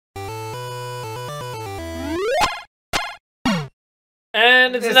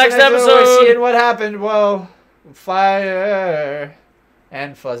And it's the next episode. We're seeing what happened. Whoa. Fire.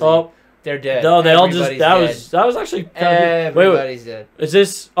 And Fuzzy. Oh. They're dead. No, they all just... That was actually... Everybody's dead. Is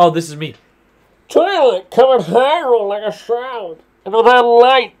this... Oh, this is me. Twilight covered Hyrule like a shroud, and with that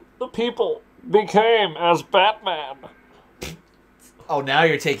light, the people became as Batman. Oh, now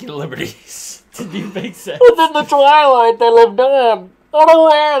you're taking liberties. Didn't make sense. Within the twilight, they lived on,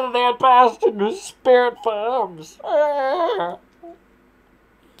 unaware that they had passed into spirit forms. All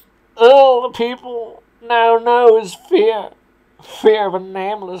the people now know is fear. Fear of a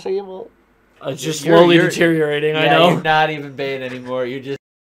nameless evil. It's just slowly deteriorating, I know. You're not even Bane anymore. You're just...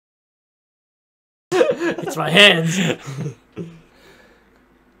 It's my hands.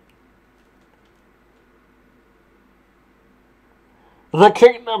 The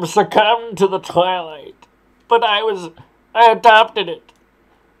kingdom succumbed to the twilight, but I adopted it.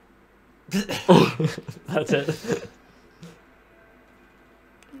 That's it.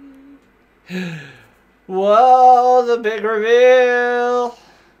 Whoa, the big reveal.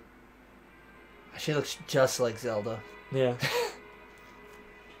 She looks just like Zelda. Yeah.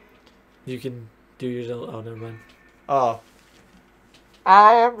 You can do your Zelda. Oh, never mind. Oh.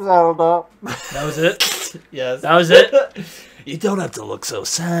 I am Zelda. That was it? Yes. That was it? You don't have to look so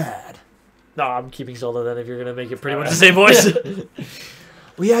sad. No, I'm keeping Zelda then if you're going to make it pretty much the same voice.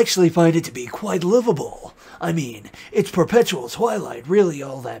 We actually find it to be quite livable. I mean, it's perpetual twilight really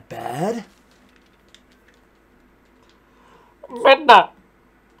all that bad? Midna,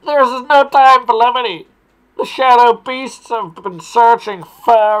 there is no time for levity. The shadow beasts have been searching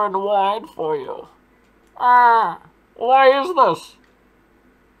far and wide for you. Why is this?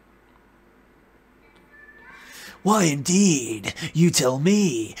 Why, indeed. You tell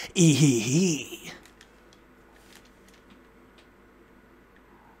me. Ee-hee-hee.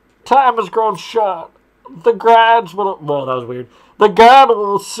 Time has grown short. The guards will... Well, that was weird. The guard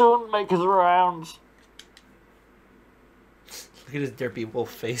will soon make his rounds. Look at his derpy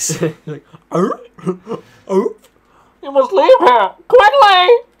wolf face. Like, You must leave here. Quickly!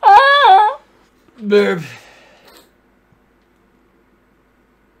 Burp.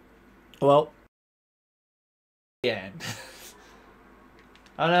 well, End.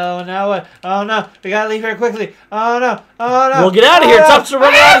 Oh no, now what? Oh no, we gotta leave here quickly. Oh no, oh no. we'll get out of here. Tops to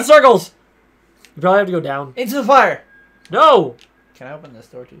run around in circles. You probably have to go down. Into the fire. No. Can I open this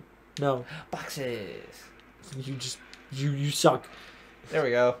door too? No. Boxes. You just... You suck. There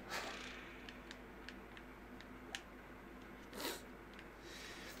we go.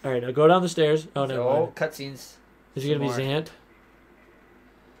 Alright, now go down the stairs. Oh, no. Oh, cutscenes. Is he going to be Some Zant?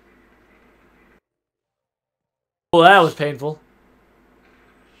 Oh, that was painful.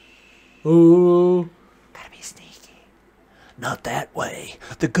 Ooh. Gotta be sneaky. Not that way.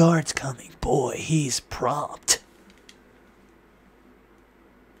 The guard's coming. Boy, he's prompt.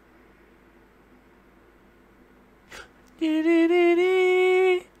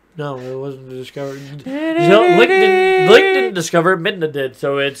 No, it wasn't discovered. Link didn't discover it. Midna did,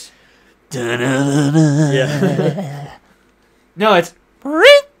 so it's... Yeah. No, it's...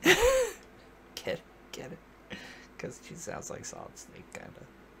 Get it. Because she sounds like Solid Snake, kind of.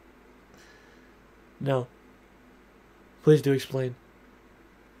 No. Please do explain.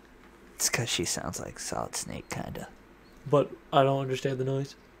 It's because she sounds like Solid Snake, kinda. But I don't understand the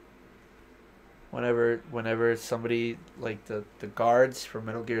noise. Whenever somebody, like the guards from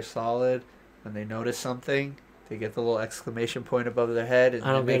Metal Gear Solid, when they notice something, they get the little exclamation point above their head, and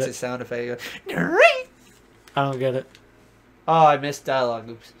it makes it sound effect. I don't get it. Oh, I missed dialogue.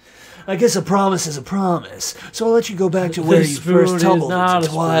 Oops. I guess a promise is a promise, so I'll let you go back to where you first tumbled into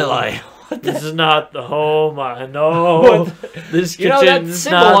Twilight. This is not the home I know. This kitchen's that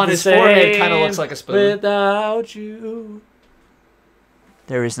symbol not on the his forehead kind of same looks like a spoon. without you.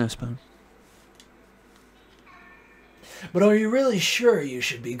 There is no spoon. But are you really sure you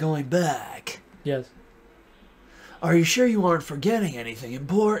should be going back? Yes. Are you sure you aren't forgetting anything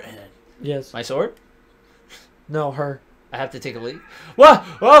important? Yes. My sword? No, her. I have to take a leap. What?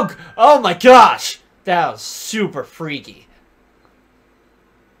 Oh my gosh! That was super freaky.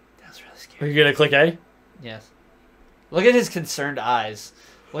 That was really Are scary. you gonna click A? Yes. Look at his concerned eyes.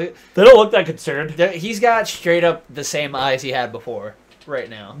 Look, They don't look that concerned. he's got straight up the same eyes he had before, right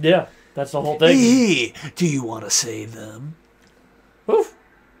now. Yeah, that's the whole thing. Do you want to save them? Oof.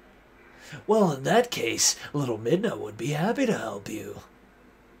 Well, in that case, little Midna would be happy to help you.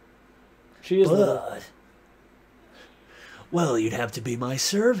 She is little. But, well, you'd have to be my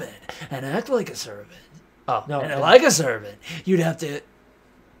servant and act like a servant. Oh, No, And like a servant, you'd have to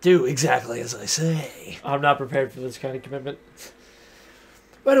do exactly as I say. I'm not prepared for this kind of commitment.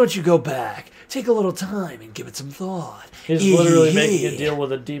 Why don't you go back, take a little time, and give it some thought? He's literally making a deal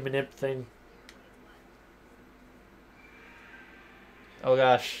with a demon imp thing. Oh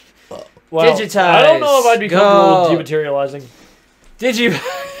gosh. Well, Digitize. I don't know if I'd be comfortable Go. with dematerializing.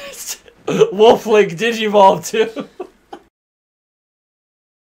 Wolflink Digivolve too.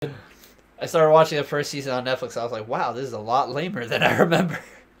 I started watching the first season on Netflix. I was like, wow, this is a lot lamer than I remember.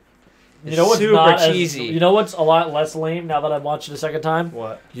 You know what's super not cheesy. You know what's a lot less lame now that I've watched it a second time?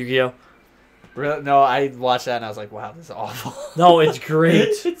 What? Yu-Gi-Oh! Really? No, I watched that and I was like, wow, this is awful. No, it's great.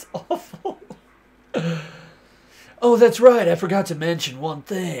 It's awful. Oh, that's right, I forgot to mention one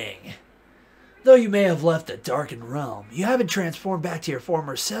thing. Though you may have left the darkened realm, you haven't transformed back to your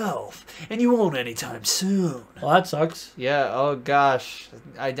former self, and you won't anytime soon. Well, that sucks. Yeah, oh gosh.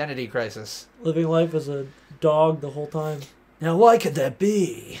 Identity crisis. Living life as a dog the whole time. Now, why could that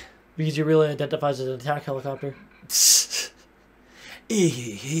be? Because he really identifies as an attack helicopter. See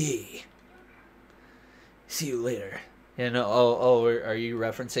you later. You know, are you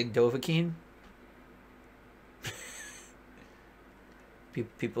referencing Dovahkiin?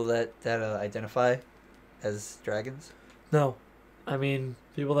 People that identify as dragons? No. I mean,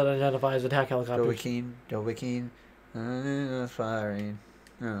 people that identify as attack helicopters. Dovahkiin. Firing.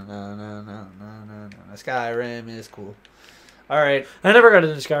 No. Skyrim is cool. Alright. I never got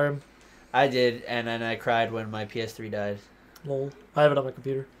into Skyrim. I did, and then I cried when my PS3 died. Lol. I have it on my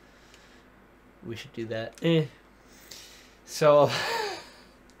computer. We should do that. Eh. So,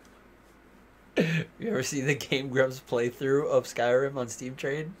 you ever see the Game Grumps playthrough of Skyrim on Steam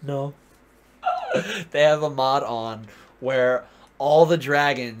Trade? No. They have a mod on where all the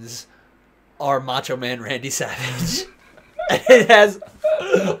dragons are Macho Man Randy Savage. It has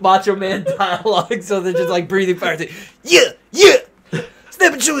Macho Man dialogue, so they're just like breathing fire. Yeah!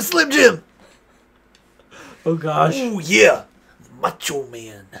 Snap into a Slim Jim! Oh gosh. Oh, yeah! Macho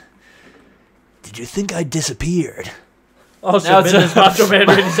Man. Did you think I disappeared? Oh, so Now it's it's Macho Man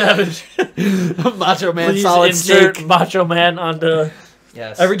Randy Savage. Macho Man Please Solid insert Snake. Macho Man onto...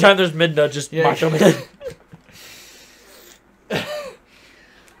 Yes. Every time there's Midna, just Yeah. Macho Man.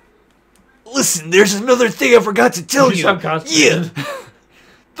 Listen, there's another thing I forgot to tell you. sound constipated. Yeah.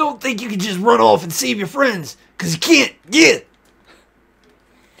 Don't think you can just run off and save your friends, because you can't. Yeah.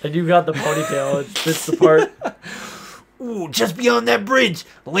 And you got the ponytail. It fits the part. Ooh, just beyond that bridge,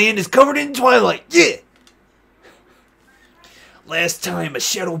 the land is covered in twilight. Yeah. Last time, a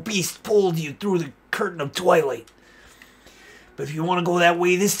shadow beast pulled you through the curtain of twilight. But if you want to go that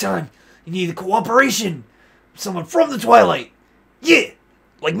way this time, you need the cooperation of someone from the twilight. Yeah,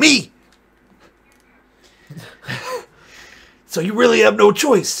 like me. So you really have no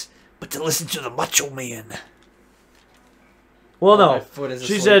choice but to listen to the Macho Man. Well, My no. foot is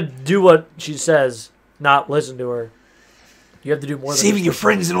She asleep. said do what she says, not listen to her. You have to do more than Saving your listen.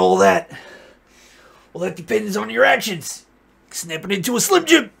 friends and all that. Well, that depends on your actions. Snapping into a Slim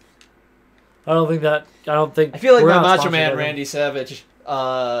Jim. I don't think. I feel like we're my not Macho sponsored by Man them. Randy Savage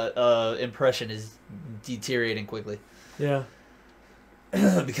impression is deteriorating quickly. Yeah.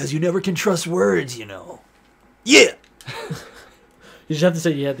 Because you never can trust words, you know. Yeah. You just have to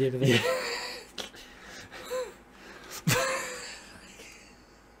say yeah at the end of it.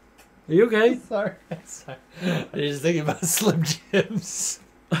 Are you okay? Sorry. I'm just thinking about Slim Jims.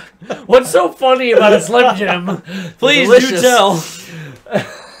 What's so funny about a Slim Jim? Please do Delicious. tell.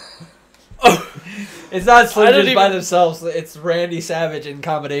 It's not I Slim didn't Jims by even- themselves. It's Randy Savage in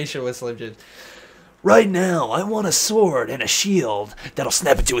combination with Slim Jims. Right now, I want a sword and a shield that'll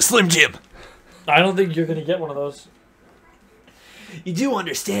snap into a Slim Jim. I don't think you're gonna get one of those. You do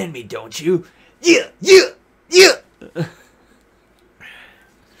understand me, don't you? Yeah.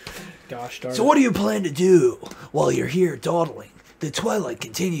 Gosh darn. So what do you plan to do while you're here dawdling? The twilight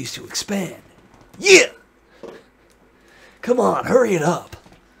continues to expand. Yeah. Come on, hurry it up.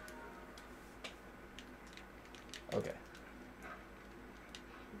 Okay.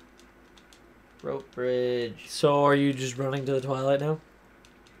 Rope bridge. So are you just running to the Twilight now?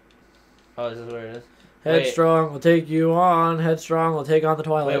 Oh, is this where it is? Headstrong will take you on. Headstrong will take on the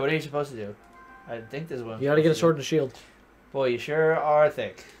Twilight. Wait, what are you supposed to do? I think this is what I'm You gotta get a supposed sword and a shield. to do. Boy, you sure are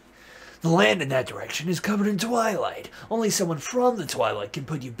thick. The land in that direction is covered in twilight. Only someone from the twilight can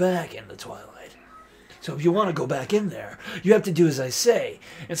put you back in the twilight. So if you want to go back in there, you have to do as I say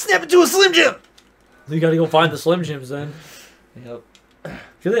and snap into a Slim Jim. You gotta go find the Slim Jims then. Yep.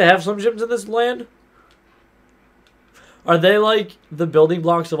 Do they have Slim Jims in this land? Are they like the building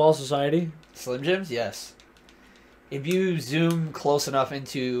blocks of all society? Slim Jims? Yes. if you zoom close enough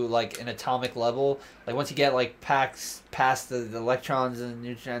into like an atomic level, like once you get like past the electrons and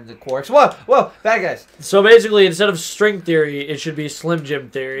neutrons and quarks. Whoa, bad guys. So basically, instead of string theory, it should be Slim Jim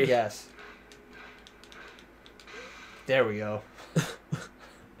theory. Yes. There we go.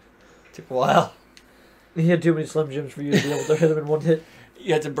 Took a while. He had too many Slim Jims for you to be able to hit him in one hit.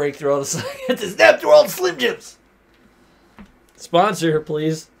 You had to break through all the. You had to snap through all the Slim Jims. Sponsor,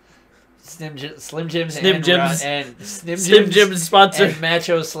 please. Slim Jims Slim and Jims. and Slim Slim Jims Jim sponsor. and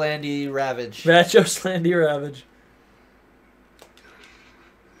Macho Slandy Ravage. Macho Slandy Ravage.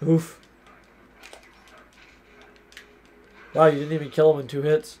 Oof. Wow, you didn't even kill him in 2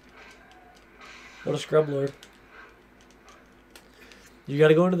 hits. What a scrub lord. You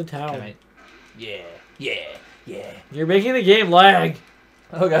gotta go into the town. Right. Yeah. You're making the game lag.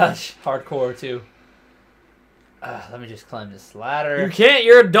 Oh gosh, hardcore too. Let me just climb this ladder. You can't,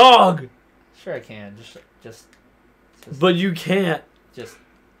 you're a dog. Sure I can. Just But you can't.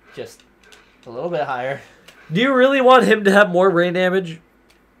 just a little bit higher. Do you really want him to have more brain damage?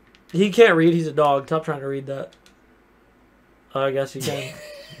 He can't read, he's a dog. Stop trying to read that. Oh, I guess he can.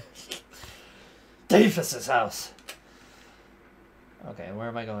 Davis's house. Okay, where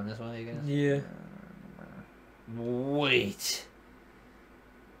am I going? This way again? Yeah. Wait.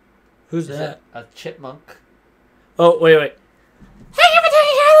 Who's Is that? A chipmunk? Oh, wait. Thank you for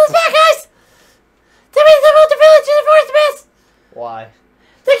taking care of those bad guys! They made them out the village in the forest mess! Why?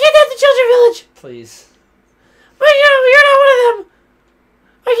 They kidnapped the children village! Please. But you're not one of them!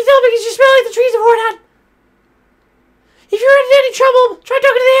 I can tell because you smell like the trees of Hordon. If you're in any trouble, try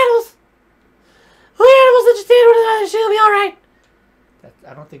talking to the animals. Only animals that just stand with the others, so you'll be alright.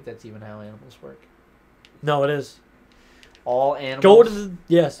 I don't think that's even how animals work. No, it is. All animals. Go to the...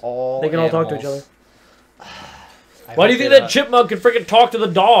 Yes. All They can all talk to each animals. other. Why do you think that chipmunk can freaking talk to the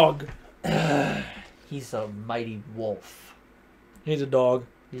dog? He's a mighty wolf. He's a dog.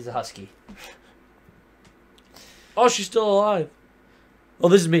 He's a husky. Oh, she's still alive. Oh,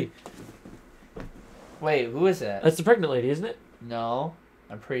 this is me. Wait, who is that? That's the pregnant lady, isn't it? No,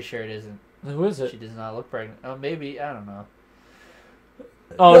 I'm pretty sure it isn't. Who is She it? does not look pregnant. Oh, maybe, I don't know.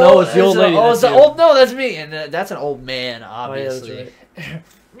 Oh, no, it's the old lady. Oh, it's That's the you. old. No, that's me, and that's an old man, Oh, yeah, that's obviously. right.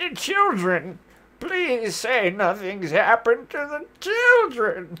 The children, please say nothing's happened to the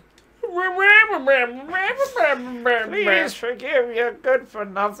children. Please forgive your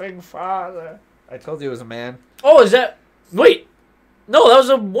good-for-nothing father. I told you it was a man. Oh, is that... Wait. No, that was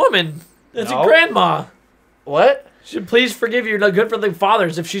a woman. That's No. a grandma. What? Should please forgive your good for the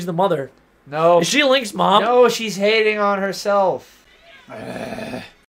fathers if she's the mother. No. Is she Link's mom? No, she's hating on herself.